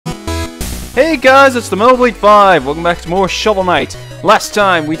Hey guys, it's the Millblade 5. Welcome back to more Shovel Knight. Last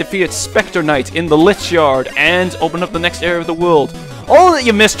time we defeated Spectre Knight in the Lich Yard and opened up the next area of the world. All that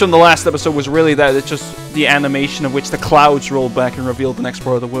you missed from the last episode was really that it's just the animation of which the clouds rolled back and revealed the next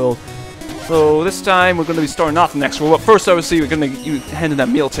part of the world. So this time we're going to be starting off the next world. But first, obviously, we're going to hand in that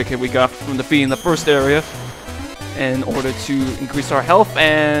meal ticket we got from defeating the first area in order to increase our health.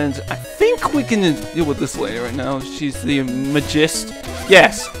 And I think we can deal with this lady right now. She's the Magist.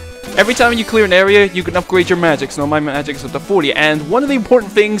 Yes. Every time you clear an area, you can upgrade your magic. So my magic's up to 40. And one of the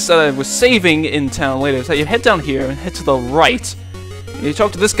important things that I was saving in town later is that you head down here and head to the right. And you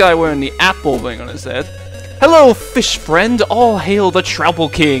talk to this guy wearing the apple thing on his head. Hello, fish friend. All hail the Trouble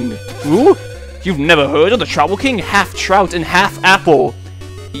King. Ooh, you've never heard of the Trouble King? Half trout and half apple.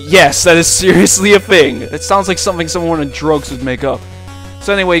 Yes, that is seriously a thing. It sounds like something someone on drugs would make up.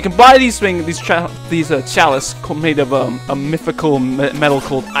 So anyway, you can buy these things, these chalice made of a mythical metal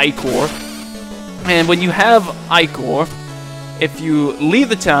called ichor. And when you have ichor, if you leave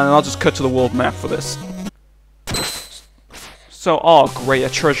the town, and I'll just cut to the world map for this. So, oh great, a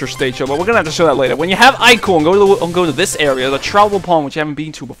treasure stage show, but we're gonna have to show that later. When you have ichor and go to this area, the Trouble Pond, which you haven't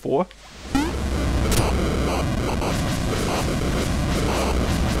been to before.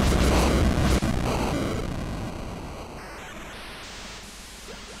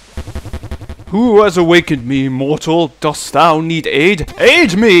 Who has awakened me, mortal? Dost thou need aid?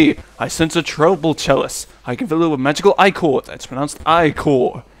 Aid me! I sense a trouble chalice. I can fill it with magical ichor. That's pronounced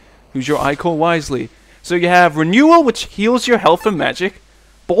ichor. Use your ichor wisely. So you have renewal, which heals your health and magic.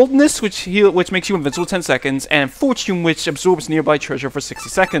 Boldness, which makes you invincible 10 seconds. And fortune, which absorbs nearby treasure for 60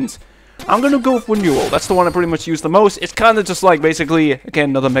 seconds. I'm gonna go with renewal. That's the one I pretty much use the most. It's kind of just like, basically, again,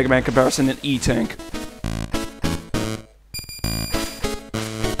 another Mega Man comparison in E-Tank.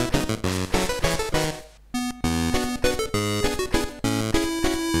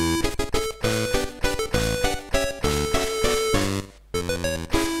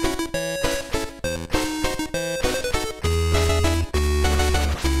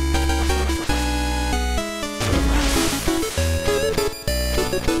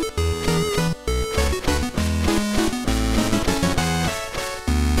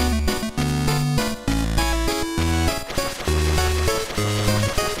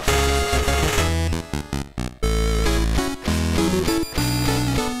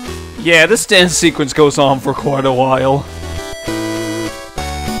 Yeah, this dance sequence goes on for quite a while.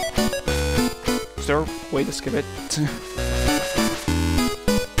 Is there a way to skip it?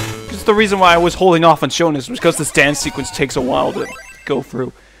 Because the reason why I was holding off on showing this was because this dance sequence takes a while to go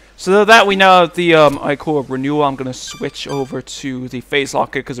through. So that we now have the ichor renewal, I'm going to switch over to the phase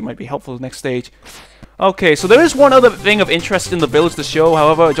locker because it might be helpful the next stage. Okay, so there is one other thing of interest in the village to show.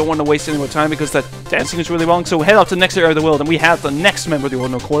 However, I don't want to waste any more time because that dancing is really long. So we'll head up to the next area of the world, and we have the next member of the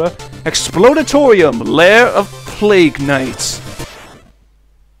Ordinal Quarter, Explodatorium, Lair of Plague Knights.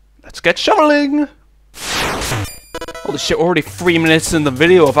 Let's get shoveling! Holy shit, we're already 3 minutes in the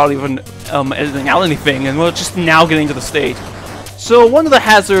video without even editing out anything, and we're just now getting to the stage. So one of the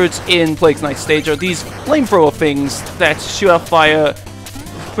hazards in Plague Knight stage are these flamethrower things that shoot out fire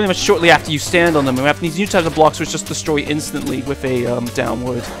pretty much shortly after you stand on them. And we have these new types of blocks which just destroy instantly with a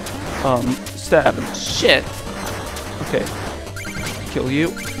downward stab. And shit. Okay. Kill you.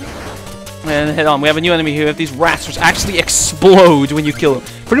 And head on. We have a new enemy here. We have these rats which actually explode when you kill them.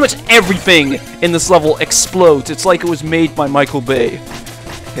 Pretty much everything in this level explodes. It's like it was made by Michael Bay.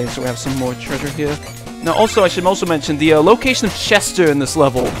 Okay, so we have some more treasure here. Now also, I should also mention the location of Chester in this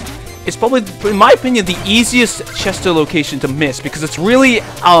level. It's probably, in my opinion, the easiest Chester location to miss because it's really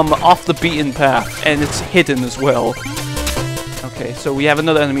off the beaten path and it's hidden as well. Okay, so we have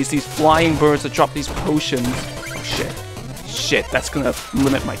another enemy. It's these flying birds that drop these potions. Oh shit. Shit, that's gonna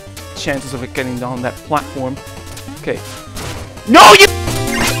limit my chances of it getting down that platform. Okay. No, you!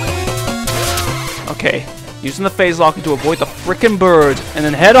 Okay, using the phase locker to avoid the frickin' bird and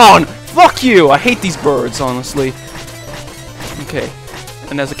then head on! Fuck you! I hate these birds, honestly. Okay.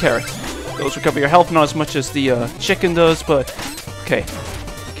 And there's a carrot. Those recover your health, not as much as the chicken does, but okay.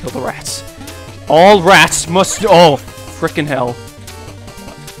 Kill the rats. All rats must. Oh, frickin' hell!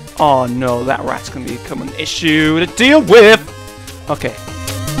 Oh no, that rat's gonna become an issue to deal with. Okay,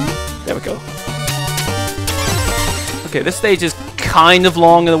 there we go. Okay, this stage is kind of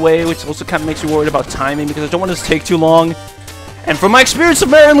long in a way, which also kind of makes me worried about timing because I don't want this to take too long. And from my experience of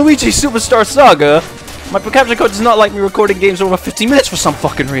Mario & Luigi Superstar Saga, my capture code does not like me recording games over 15 minutes for some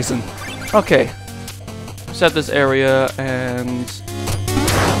fucking reason. Okay. Set this area and...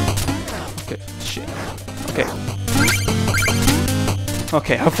 Okay, shit. Okay.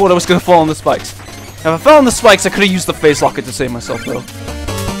 Okay, I thought I was gonna fall on the spikes. If I fell on the spikes, I could have used the face locket to save myself, though.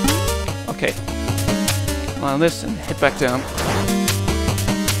 Okay. On this and hit back down.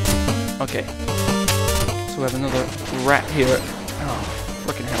 Okay. So we have another rat here. Oh,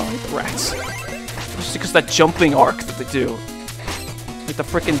 freaking hell, I hate the rats. Just because of that jumping arc that they do. With the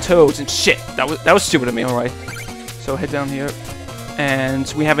freaking toads and shit. That was stupid of me, alright. So head down here.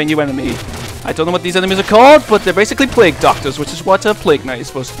 And we have a new enemy. I don't know what these enemies are called, but they're basically plague doctors, which is what a plague knight is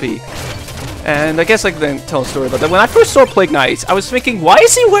supposed to be. And I guess I can then tell a story about that. When I first saw Plague Knight, I was thinking, why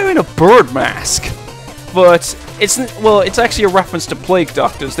is he wearing a bird mask? But it's actually a reference to plague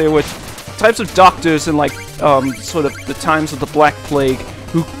doctors. They were types of doctors in like sort of the times of the Black Plague,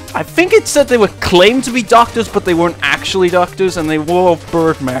 who I think it said they were claimed to be doctors, but they weren't actually doctors, and they wore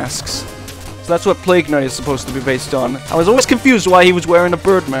bird masks. So that's what Plague Knight is supposed to be based on. I was always confused why he was wearing a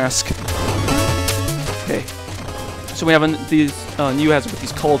bird mask. Okay. So we have these new hazards with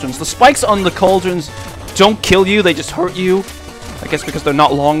these cauldrons. The spikes on the cauldrons don't kill you, they just hurt you. I guess because they're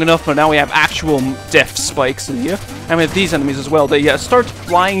not long enough, but now we have actual death spikes in here. And we have these enemies as well. They start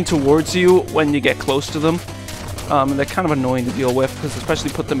flying towards you when you get close to them. And they're kind of annoying to deal with, because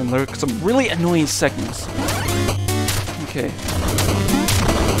especially put them in some really annoying segments. Okay.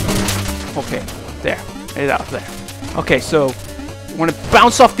 Okay, there. Get out there. Okay, so we want to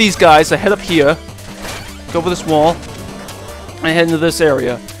bounce off these guys. I head up here. Go over this wall. And head into this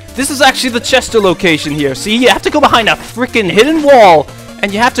area. This is actually the Chester location here. See, you have to go behind a freaking hidden wall,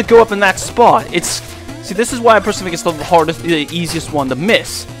 and you have to go up in that spot. See, this is why I personally think it's the hardest, the easiest one to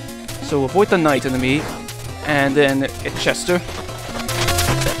miss. So avoid the knight enemy, and then get Chester.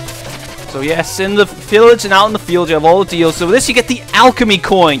 So yes, in the village and out in the field, you have all the deals. So with this, you get the alchemy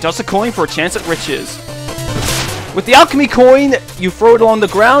coin. Toss a coin for a chance at riches. With the alchemy coin, you throw it along the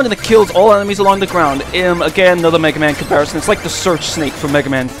ground, and it kills all enemies along the ground. Again, another Mega Man comparison. It's like the search snake from Mega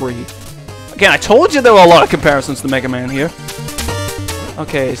Man 3. Again, I told you there were a lot of comparisons to Mega Man here.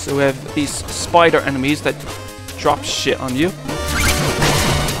 Okay, so we have these spider enemies that drop shit on you.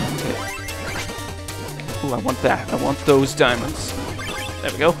 Okay. Ooh, I want that. I want those diamonds.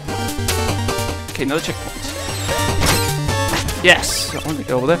 There we go. Okay, another checkpoint. Yes! I want to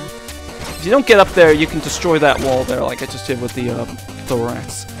go over there. If you don't get up there, you can destroy that wall there, like I just did with the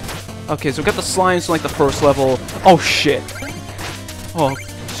rats. Okay, so we got the slimes from like the first level. Oh shit! Oh,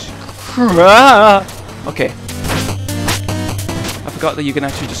 okay. I forgot that you can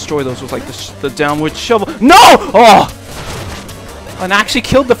actually destroy those with like the downward shovel. No! Oh! And I actually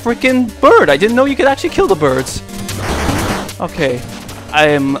killed the freaking bird. I didn't know you could actually kill the birds. Okay.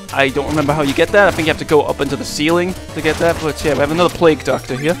 I don't remember how you get that. I think you have to go up into the ceiling to get that. But yeah, we have another plague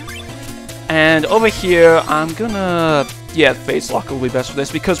doctor here. And over here, I'm gonna... Yeah, Phase Locker will be best for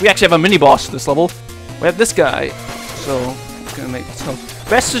this, because we actually have a mini-boss for this level. We have this guy, so I'm gonna make this help.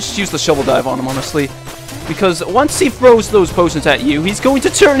 Best to just use the shovel dive on him, honestly. Because once he throws those potions at you, he's going to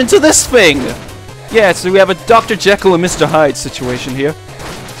turn into this thing! Yeah, so we have a Dr. Jekyll and Mr. Hyde situation here.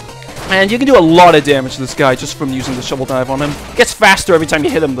 And you can do a lot of damage to this guy just from using the shovel dive on him. It gets faster every time you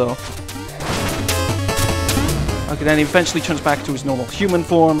hit him, though. Okay, then he eventually turns back to his normal human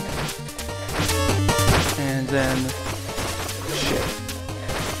form. And then... Shit.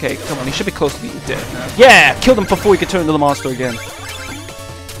 Okay, come on, he should be close to being dead now. Yeah! Killed him before he could turn into the monster again.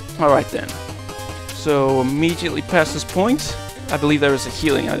 Alright then. So, immediately past this point, I believe there is a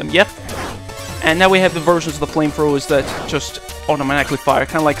healing item. Yep. And now we have the versions of the flamethrowers that just automatically fire.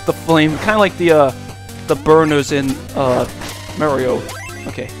 Kind of like the flame... Kind of like the burners in Mario.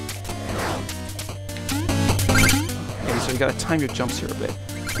 Okay. Okay, so you gotta time your jumps here a bit.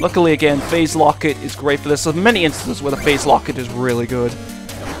 Luckily, again, Phase Locket is great for this. There's many instances where the Phase Locket is really good.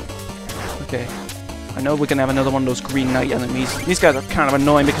 Okay. I know we're gonna have another one of those Green Knight enemies. These guys are kind of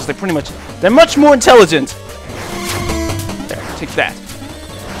annoying because they're much more intelligent! There, take that.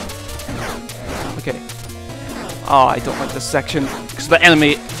 Okay. Oh, I don't like this section because the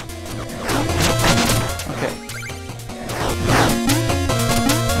enemy... Okay.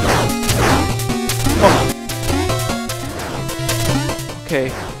 Oh. Okay.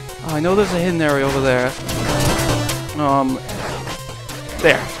 Oh, I know there's a hidden area over there.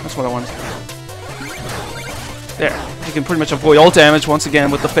 There. That's what I wanted. There. You can pretty much avoid all damage once again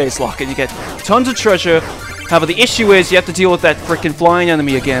with the Phase Locket. You get tons of treasure. However, the issue is you have to deal with that freaking flying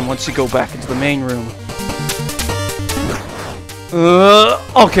enemy again once you go back into the main room.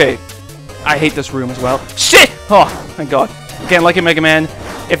 Okay. I hate this room as well. Shit! Oh, thank God. Again, like in Mega Man,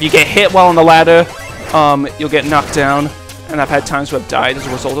 if you get hit while on the ladder, you'll get knocked down. And I've had times where I've died as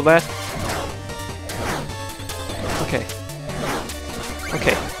a result of that. Okay.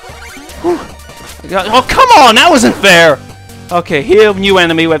 Okay. Whew. Oh, come on! That wasn't fair! Okay, here, new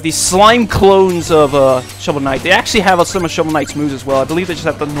enemy. We have these slime clones of Shovel Knight. They actually have some of Shovel Knight's moves as well. I believe they just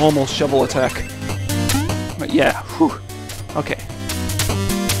have the normal shovel attack. But yeah, whew. Okay.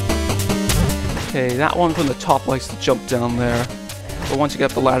 Okay, that one from the top likes to jump down there. But once you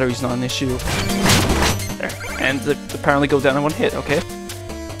get up the ladder, he's not an issue. There. And apparently go down in one hit, okay?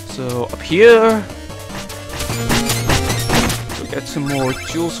 So, up here. We'll get some more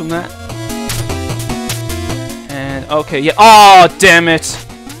jewels from that. And, okay, yeah. Oh, damn it!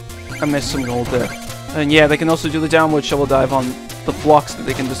 I missed some gold there. And yeah, they can also do the downward shovel dive on the blocks that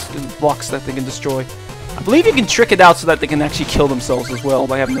they can destroy. I believe you can trick it out so that they can actually kill themselves as well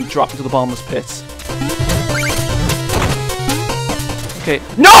by having them drop into the bottomless pits. Okay.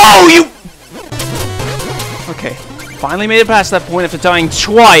 No, you! Okay. Finally made it past that point after dying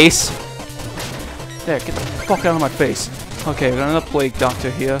twice. There, get the fuck out of my face. Okay, we got another Plague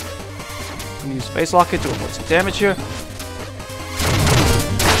Doctor here. I'm gonna use Space Locket to avoid some damage here.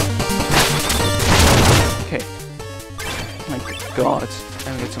 Okay. My god.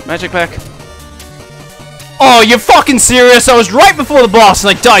 And we get some magic back. Oh, you're fucking serious? I was right before the boss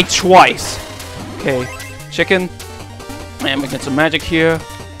and I died twice. Okay, chicken. And we get some magic here.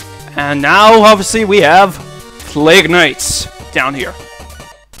 And now, obviously, we have Plague Knights down here.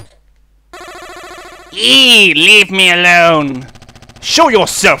 Leave me alone. Show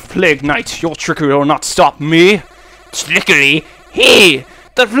yourself, Plague Knight. Your trickery will not stop me. Trickery? Hey,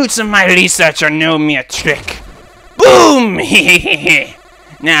 the fruits of my research are no mere trick. Boom!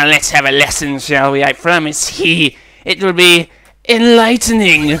 Now let's have a lesson, shall we? I promise it will be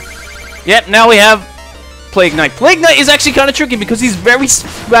enlightening. Yep, now we have Plague Knight. Plague Knight is actually kind of tricky because he's very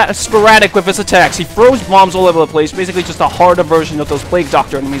sporadic with his attacks. He throws bombs all over the place, basically just a harder version of those Plague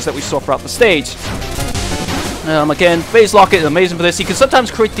Doctor enemies that we saw throughout the stage. Again, Phase Locket is amazing for this. He can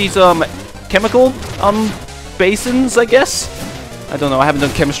sometimes create these chemical basins, I guess. I don't know, I haven't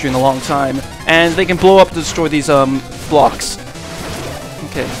done chemistry in a long time. And they can blow up to destroy these blocks.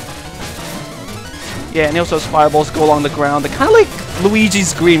 Okay. Yeah, and he also has fireballs go along the ground. They're kind of like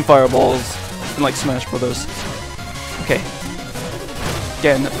Luigi's green fireballs in like Smash Brothers. Okay.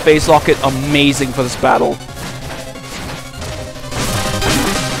 Again, Phase Locket, amazing for this battle.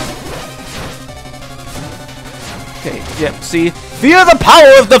 Okay, yep, see? Fear the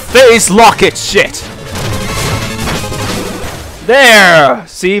power of the Phase Locket shit! There!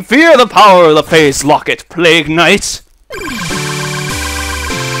 See? Fear the power of the Phase Locket, Plague Knight!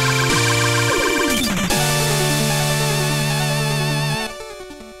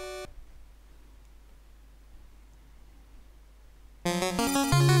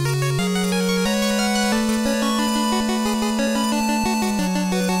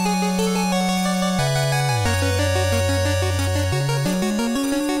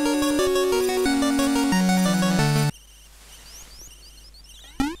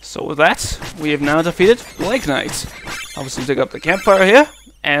 So with that, we have now defeated Plague Knight. Obviously dig up the campfire here,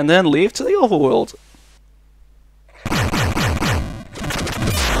 and then leave to the overworld.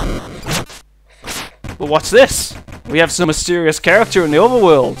 But what's this? We have some mysterious character in the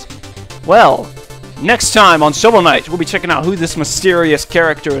overworld. Well, next time on Shovel Knight, we'll be checking out who this mysterious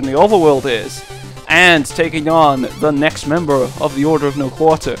character in the overworld is, and taking on the next member of the Order of No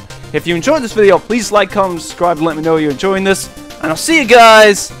Quarter. If you enjoyed this video, please like, comment, subscribe, and let me know you're enjoying this. And I'll see you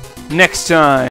guys next time.